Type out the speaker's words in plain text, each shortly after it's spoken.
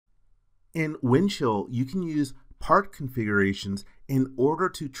In Windchill, you can use part configurations in order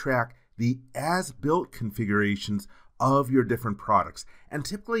to track the as-built configurations of your different products. And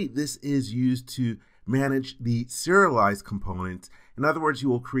typically this is used to manage the serialized components. In other words, you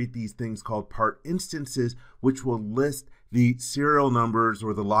will create these things called part instances, which will list the serial numbers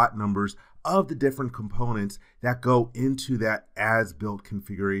or the lot numbers of the different components that go into that as-built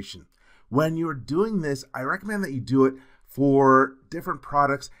configuration. When you're doing this, I recommend that you do it for different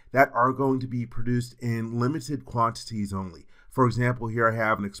products that are going to be produced in limited quantities only. For example, here I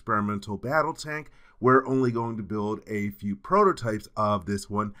have an experimental battle tank. We're only going to build a few prototypes of this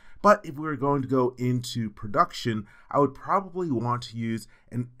one, but if we were going to go into production, I would probably want to use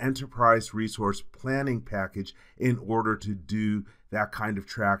an enterprise resource planning package in order to do that kind of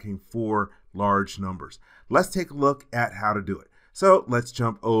tracking for large numbers. Let's take a look at how to do it. So let's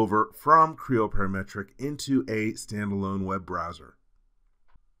jump over from Creo Parametric into a standalone web browser.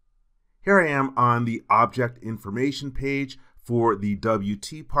 Here I am on the object information page for the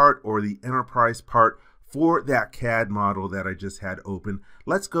WT part or the enterprise part for that CAD model that I just had open.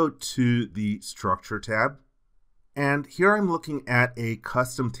 Let's go to the structure tab. And here I'm looking at a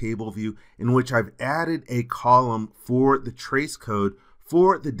custom table view in which I've added a column for the trace code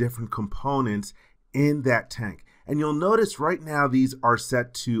for the different components in that tank. And you'll notice right now these are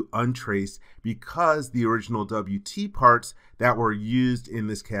set to untraced because the original WT parts that were used in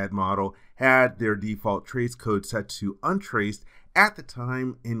this CAD model had their default trace code set to untraced at the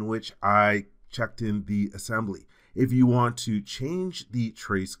time in which I checked in the assembly. If you want to change the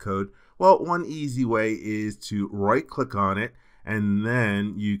trace code, well, one easy way is to right click on it and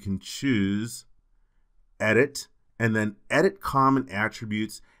then you can choose Edit and then Edit Common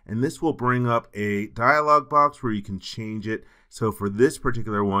Attributes, and this will bring up a dialog box where you can change it. So for this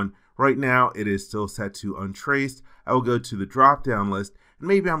particular one, right now it is still set to untraced. I will go to the drop down list and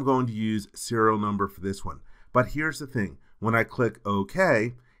maybe I'm going to use serial number for this one. But here's the thing, when I click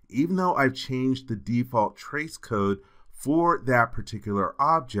OK, even though I've changed the default trace code for that particular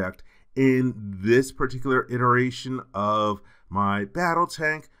object in this particular iteration of my battle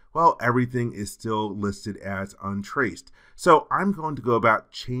tank, well, everything is still listed as untraced. So I'm going to go about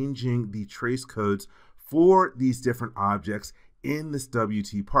changing the trace codes for these different objects in this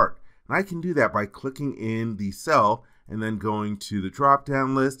WT part. And I can do that by clicking in the cell and then going to the drop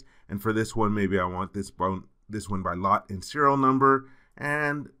down list. And for this one, maybe I want this one by lot and serial number,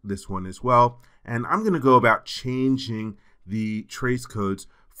 and this one as well. And I'm going to go about changing the trace codes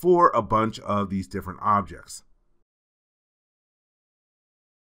for a bunch of these different objects.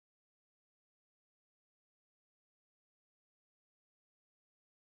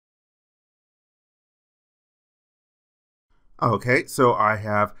 Okay, so I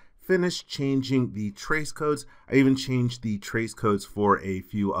have finished changing the trace codes. I even changed the trace codes for a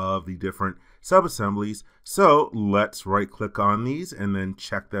few of the different subassemblies. So let's right click on these and then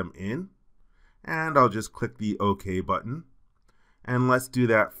check them in. And I'll just click the OK button. And let's do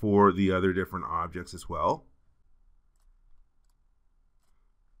that for the other different objects as well.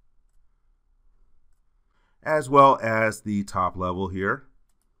 As well as the top level here.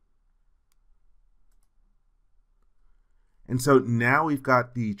 And so now we've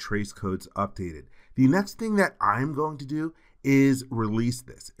got the trace codes updated. The next thing that I'm going to do is release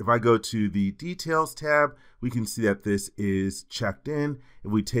this. If I go to the Details tab, we can see that this is checked in.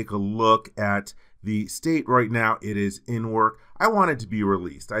 If we take a look at the state right now, it is in work. I want it to be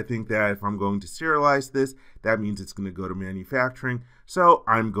released. I think that if I'm going to serialize this, that means it's going to go to manufacturing. So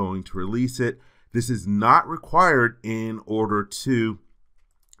I'm going to release it. This is not required in order to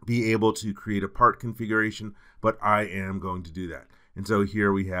be able to create a part configuration, but I am going to do that. And so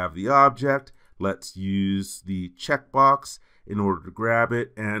here we have the object. Let's use the checkbox in order to grab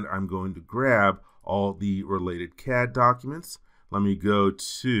it, and I'm going to grab all the related CAD documents. Let me go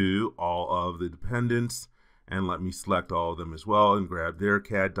to all of the dependents and let me select all of them as well and grab their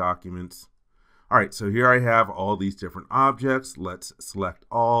CAD documents. All right, so here I have all these different objects. Let's select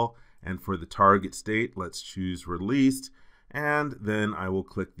all, and for the target state, let's choose released. And then I will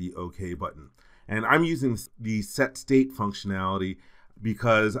click the OK button. And I'm using the set state functionality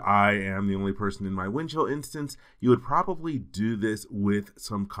because I am the only person in my Windchill instance. You would probably do this with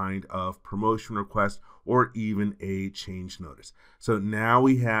some kind of promotion request or even a change notice. So now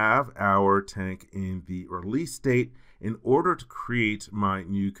we have our tank in the release state. In order to create my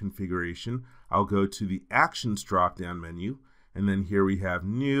new configuration, I'll go to the Actions drop-down menu, and then here we have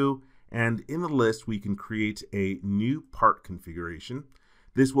New. And in the list, we can create a new part configuration.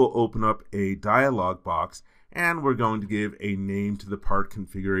 This will open up a dialog box, and we're going to give a name to the part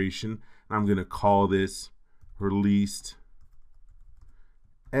configuration. I'm going to call this Released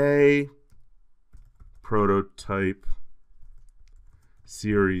A, prototype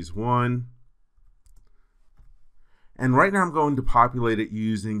series 1. And right now I'm going to populate it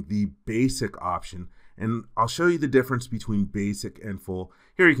using the basic option. And I'll show you the difference between basic and full.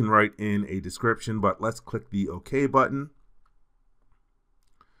 Here you can write in a description, but let's click the OK button.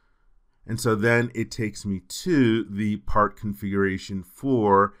 And so then it takes me to the part configuration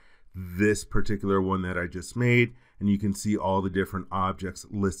for this particular one that I just made. And you can see all the different objects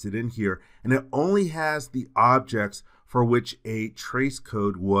listed in here. And it only has the objects for which a trace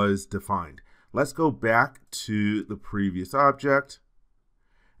code was defined. Let's go back to the previous object,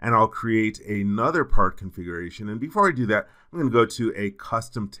 and I'll create another part configuration. And before I do that, I'm going to go to a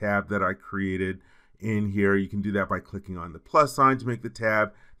custom tab that I created in here. You can do that by clicking on the plus sign to make the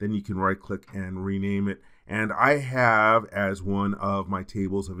tab. Then you can right click and rename it. And I have as one of my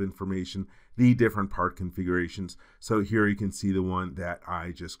tables of information the different part configurations. So here you can see the one that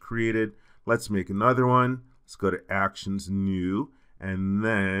I just created. Let's make another one. Let's go to Actions, New, and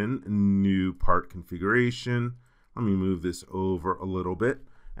then New Part Configuration. Let me move this over a little bit,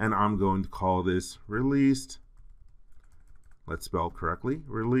 and I'm going to call this Released. Let's spell correctly.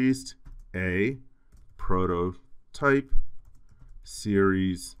 Released A Prototype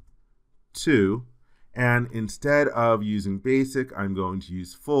Series 2. And instead of using basic, I'm going to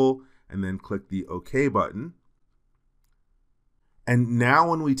use full, and then click the OK button. And now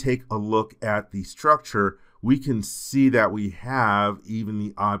when we take a look at the structure, we can see that we have even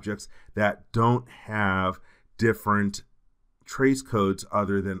the objects that don't have different trace codes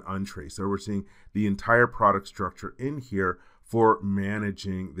other than untraced. So we're seeing the entire product structure in here for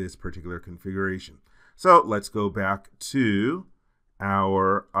managing this particular configuration. So let's go back to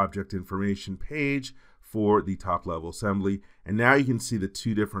our object information page for the top level assembly. And now you can see the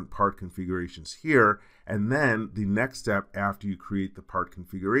two different part configurations here. And then the next step after you create the part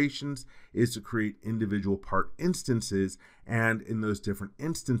configurations is to create individual part instances. And in those different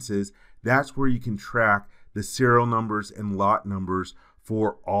instances, that's where you can track the serial numbers and lot numbers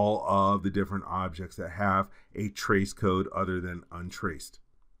for all of the different objects that have a trace code other than untraced.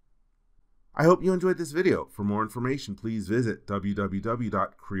 I hope you enjoyed this video. For more information, please visit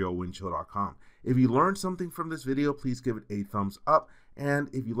www.creowindchill.com. If you learned something from this video, please give it a thumbs up. And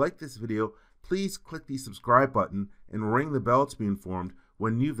if you like this video, please click the subscribe button and ring the bell to be informed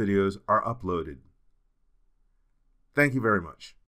when new videos are uploaded. Thank you very much.